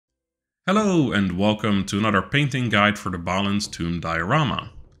Hello and welcome to another painting guide for the Balin's tomb diorama.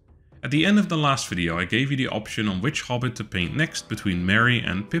 At the end of the last video I gave you the option on which hobbit to paint next between Merry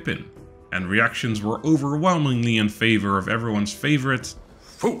and Pippin, and reactions were overwhelmingly in favor of everyone's favorite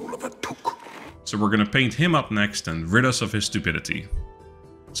Fool of a Took. So we're gonna paint him up next and rid us of his stupidity.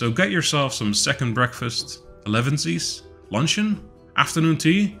 So get yourself some second breakfast, elevensies, luncheon, afternoon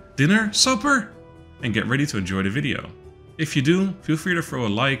tea, dinner, supper, and get ready to enjoy the video. If you do, feel free to throw a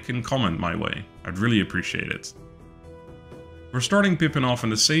like and comment my way, I'd really appreciate it. We're starting Pippin off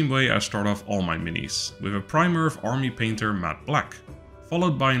in the same way I start off all my minis, with a primer of Army Painter Matte Black,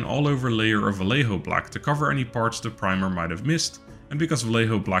 followed by an all over layer of Vallejo Black to cover any parts the primer might have missed, and because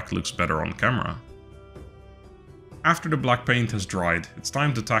Vallejo Black looks better on camera. After the black paint has dried, it's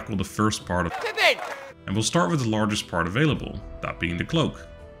time to tackle the first part of Pippin! And we'll start with the largest part available, that being the cloak.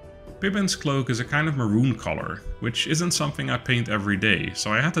 Pippin's cloak is a kind of maroon color, which isn't something I paint every day,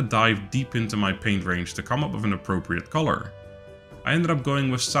 so I had to dive deep into my paint range to come up with an appropriate color. I ended up going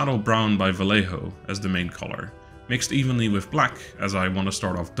with Saddle Brown by Vallejo as the main color, mixed evenly with black, as I want to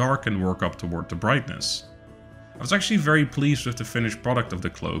start off dark and work up toward the brightness. I was actually very pleased with the finished product of the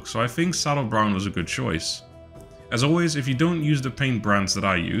cloak, so I think Saddle Brown was a good choice. As always, if you don't use the paint brands that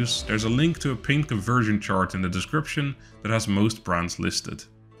I use, there's a link to a paint conversion chart in the description that has most brands listed.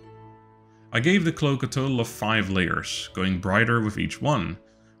 I gave the cloak a total of 5 layers, going brighter with each one,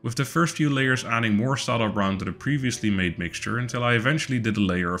 with the first few layers adding more saddle brown to the previously made mixture until I eventually did a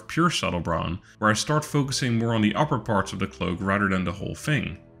layer of pure saddle brown, where I start focusing more on the upper parts of the cloak rather than the whole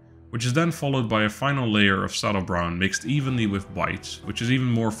thing, which is then followed by a final layer of saddle brown mixed evenly with white, which is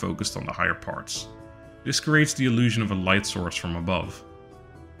even more focused on the higher parts. This creates the illusion of a light source from above.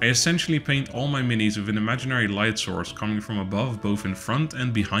 I essentially paint all my minis with an imaginary light source coming from above both in front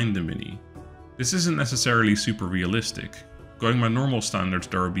and behind the mini. This isn't necessarily super realistic. Going by normal standards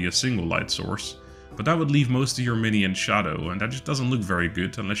there would be a single light source, but that would leave most of your mini in shadow and that just doesn't look very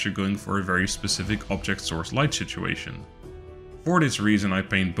good unless you're going for a very specific object source light situation. For this reason I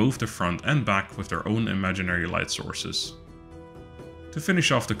paint both the front and back with their own imaginary light sources. To finish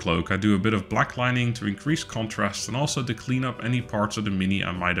off the cloak I do a bit of black lining to increase contrast and also to clean up any parts of the mini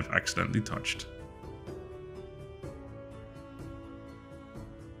I might have accidentally touched.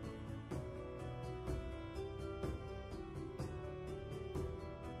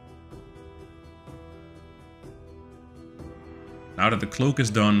 Now that the cloak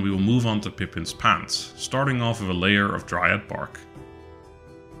is done, we will move on to Pippin's pants, starting off with a layer of dryad bark.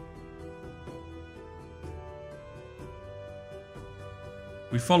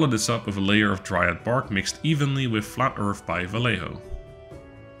 We follow this up with a layer of dryad bark mixed evenly with flat earth by Vallejo.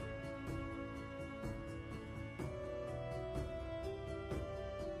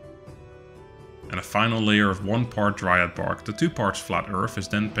 And a final layer of 1 part dryad bark to 2 parts flat earth is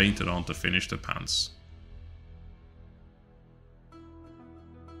then painted on to finish the pants.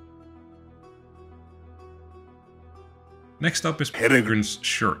 Next up is Peregrin's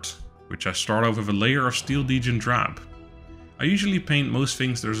shirt, which I start off with a layer of Steel Legion drab. I usually paint most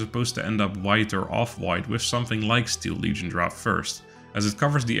things that are supposed to end up white or off-white with something like Steel Legion drab first, as it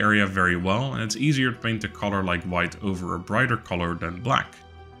covers the area very well and it's easier to paint a color like white over a brighter color than black.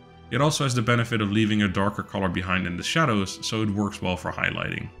 It also has the benefit of leaving a darker color behind in the shadows, so it works well for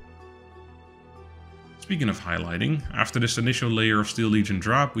highlighting. Speaking of highlighting, after this initial layer of Steel Legion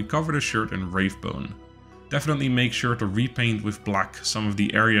drab we cover the shirt in Wraithbone. Definitely make sure to repaint with black some of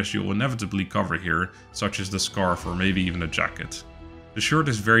the areas you'll inevitably cover here, such as the scarf or maybe even the jacket. The shirt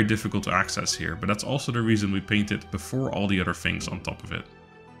is very difficult to access here, but that's also the reason we paint it before all the other things on top of it.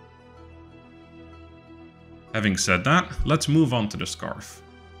 Having said that, let's move on to the scarf.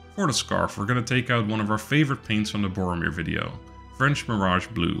 For the scarf we're going to take out one of our favorite paints from the Boromir video, French Mirage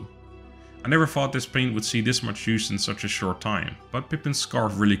Blue. I never thought this paint would see this much use in such a short time, but Pippin's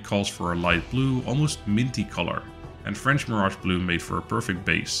scarf really calls for a light blue, almost minty color, and French Mirage Blue made for a perfect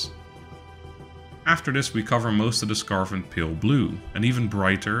base. After this we cover most of the scarf in pale blue, an even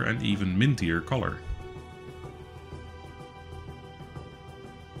brighter and even mintier color.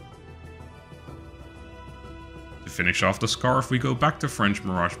 To finish off the scarf we go back to French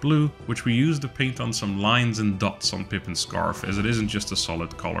Mirage Blue, which we use to paint on some lines and dots on Pippin's scarf as it isn't just a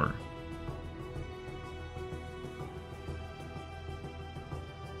solid color.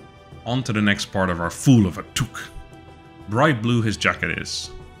 On to the next part of our Fool of a Took. Bright blue his jacket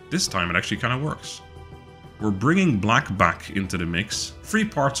is. This time it actually kind of works. We're bringing black back into the mix, 3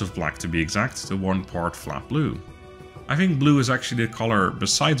 parts of black to be exact to 1 part flat blue. I think blue is actually the color,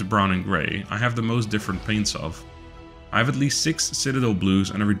 besides brown and grey, I have the most different paints of. I have at least 6 Citadel blues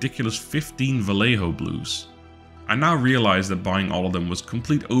and a ridiculous 15 Vallejo blues. I now realize that buying all of them was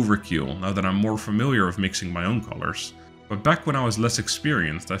complete overkill now that I'm more familiar with mixing my own colors, but back when I was less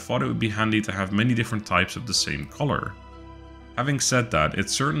experienced I thought it would be handy to have many different types of the same color. Having said that,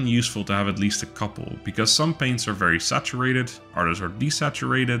 it's certainly useful to have at least a couple, because some paints are very saturated, others are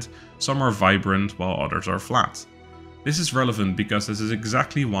desaturated, some are vibrant while others are flat. This is relevant because this is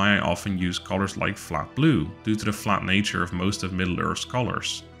exactly why I often use colors like flat blue, due to the flat nature of most of Middle-earth's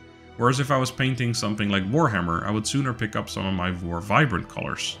colors. Whereas if I was painting something like Warhammer, I would sooner pick up some of my more vibrant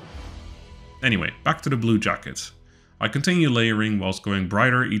colors. Anyway, back to the blue jacket. I continue layering whilst going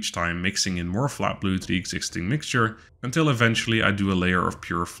brighter each time, mixing in more flat blue to the existing mixture, until eventually I do a layer of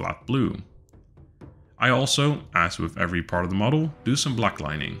pure flat blue. I also, as with every part of the model, do some black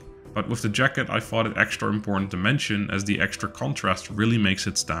lining, but with the jacket I thought it extra important to mention as the extra contrast really makes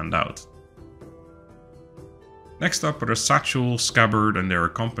it stand out. Next up are the Satchel Scabbard and their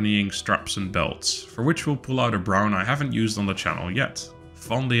accompanying straps and belts, for which we'll pull out a brown I haven't used on the channel yet,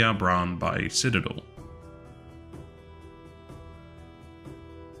 Fondia Brown by Citadel.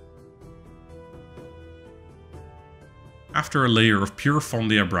 After a layer of pure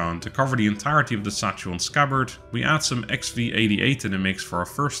Fondia Brown to cover the entirety of the satchel and scabbard, we add some XV88 in the mix for our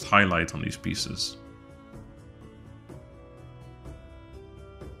first highlight on these pieces.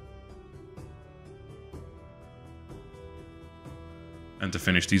 And to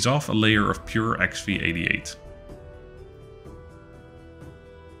finish these off, a layer of pure XV88.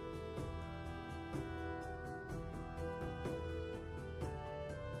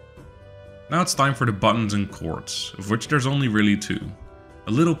 Now it's time for the buttons and cords, of which there's only really two.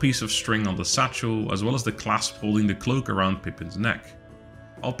 A little piece of string on the satchel, as well as the clasp holding the cloak around Pippin's neck.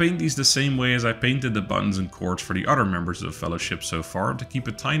 I'll paint these the same way as I painted the buttons and cords for the other members of the Fellowship so far, to keep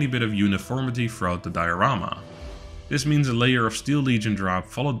a tiny bit of uniformity throughout the diorama. This means a layer of Steel Legion drab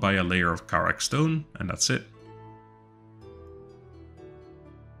followed by a layer of Karak stone, and that's it.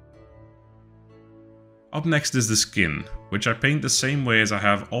 Up next is the skin, which I paint the same way as I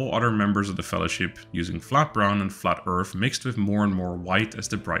have all other members of the Fellowship, using flat brown and flat earth mixed with more and more white as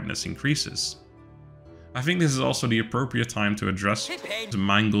the brightness increases. I think this is also the appropriate time to address the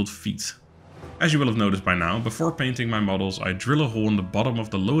mangled feet. As you will have noticed by now, before painting my models I drill a hole in the bottom of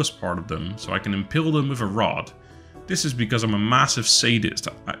the lowest part of them so I can impale them with a rod. This is because I'm a massive sadist.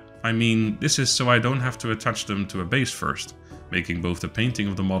 I mean, this is so I don't have to attach them to a base first, making both the painting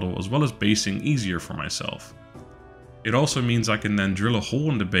of the model as well as basing easier for myself. It also means I can then drill a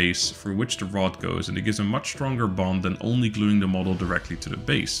hole in the base through which the rod goes, and it gives a much stronger bond than only gluing the model directly to the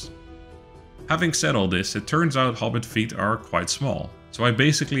base. Having said all this, it turns out Hobbit feet are quite small, so I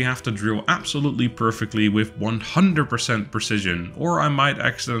basically have to drill absolutely perfectly with 100% precision, or I might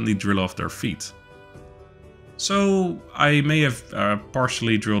accidentally drill off their feet. So I may have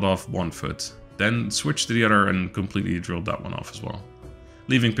partially drilled off one foot, then switched to the other and completely drilled that one off as well,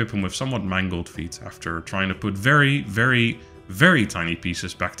 leaving Pippin with somewhat mangled feet after trying to put very, very, very tiny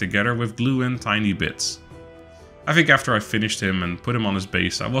pieces back together with glue in tiny bits. I think after I finished him and put him on his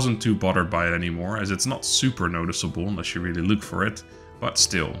base, I wasn't too bothered by it anymore, as it's not super noticeable unless you really look for it, but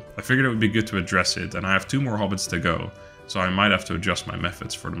still, I figured it would be good to address it, and I have 2 more hobbits to go, so I might have to adjust my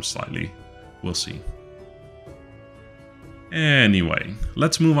methods for them slightly. We'll see. Anyway,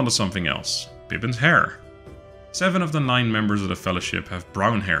 let's move on to something else. Pippin's hair. 7 of the 9 members of the Fellowship have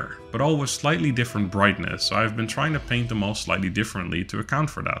brown hair, but all with slightly different brightness, so I've been trying to paint them all slightly differently to account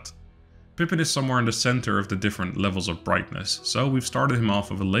for that. Pippin is somewhere in the center of the different levels of brightness, so we've started him off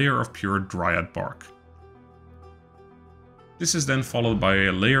with a layer of pure dryad bark. This is then followed by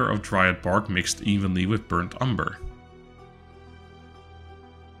a layer of dryad bark mixed evenly with burnt umber.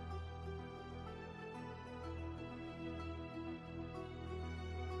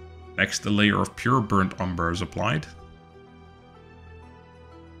 Next, a layer of pure burnt umber is applied.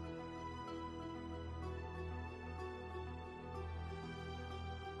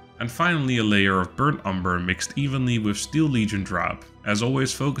 And finally a layer of burnt umber mixed evenly with Steel Legion drab, as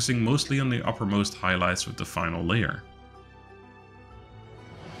always focusing mostly on the uppermost highlights with the final layer.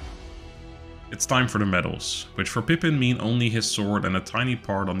 It's time for the medals, which for Pippin mean only his sword and a tiny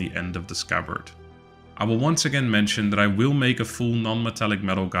part on the end of the scabbard. I will once again mention that I will make a full non-metallic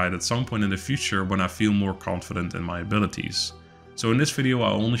medal guide at some point in the future when I feel more confident in my abilities. So in this video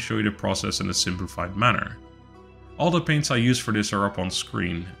I'll only show you the process in a simplified manner. All the paints I use for this are up on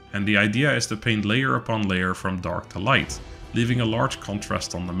screen, and the idea is to paint layer upon layer from dark to light, leaving a large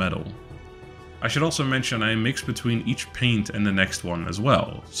contrast on the medal. I should also mention I mix between each paint and the next one as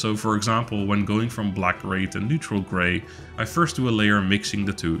well, so for example when going from black grey to neutral grey, I first do a layer mixing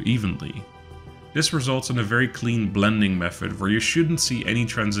the two evenly. This results in a very clean blending method where you shouldn't see any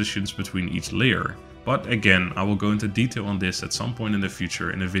transitions between each layer, but again, I will go into detail on this at some point in the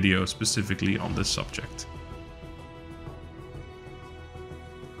future in a video specifically on this subject.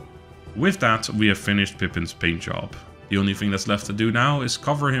 With that, we have finished Pippin's paint job. The only thing that's left to do now is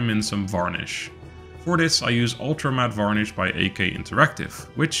cover him in some varnish. For this I use Ultra Matte Varnish by AK Interactive,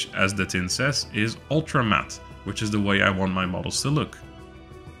 which, as the tin says, is ultra matte, which is the way I want my models to look.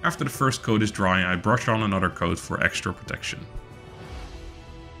 After the first coat is dry, I brush on another coat for extra protection.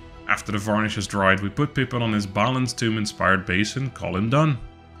 After the varnish is dried, we put Pippin on his Balin's tomb inspired base and call him done.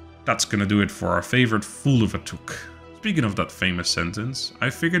 That's gonna do it for our favorite fool of a Took. Speaking of that famous sentence, I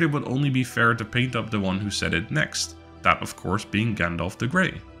figured it would only be fair to paint up the one who said it next, that of course being Gandalf the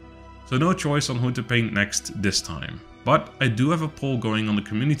Grey. So no choice on who to paint next this time, but I do have a poll going on the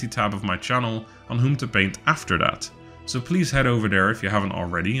community tab of my channel on whom to paint after that, so please head over there if you haven't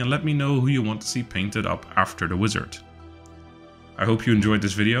already and let me know who you want to see painted up after the wizard. I hope you enjoyed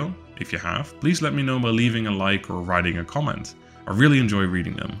this video. If you have, please let me know by leaving a like or writing a comment. I really enjoy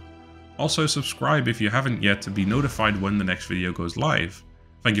reading them. Also subscribe if you haven't yet to be notified when the next video goes live.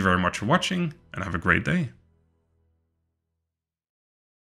 Thank you very much for watching and have a great day.